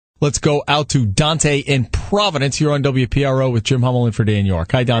Let's go out to Dante in Providence. You're on WPRO with Jim Hummel in for Dan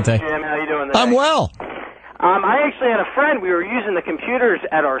York. Hi, Dante. Hey, Jim, how you doing today? I'm well. I actually had a friend. We were using the computers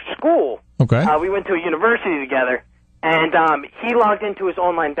at our school. Okay. We went to a university together, and he logged into his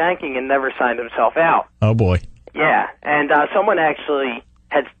online banking and never signed himself out. Oh, boy. Yeah, and someone actually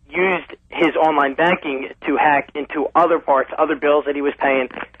had used his online banking to hack into other parts, other bills that he was paying.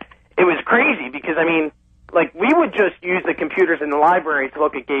 It was crazy because, I mean, like, we would just use the computers in the library to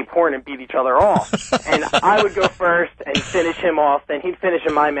look at gay porn and beat each other off. And I would go first and finish him off, then he'd finish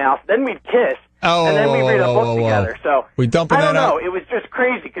in my mouth, then we'd kiss. And then we read a book together. So we dumping I don't that know. out? It was just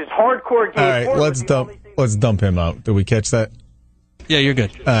crazy because hardcore gay All right, porn was the only thing. let's dump him out. Did we catch that? Yeah, you're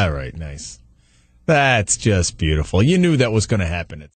good. All right, nice. That's just beautiful. You knew that was going to happen.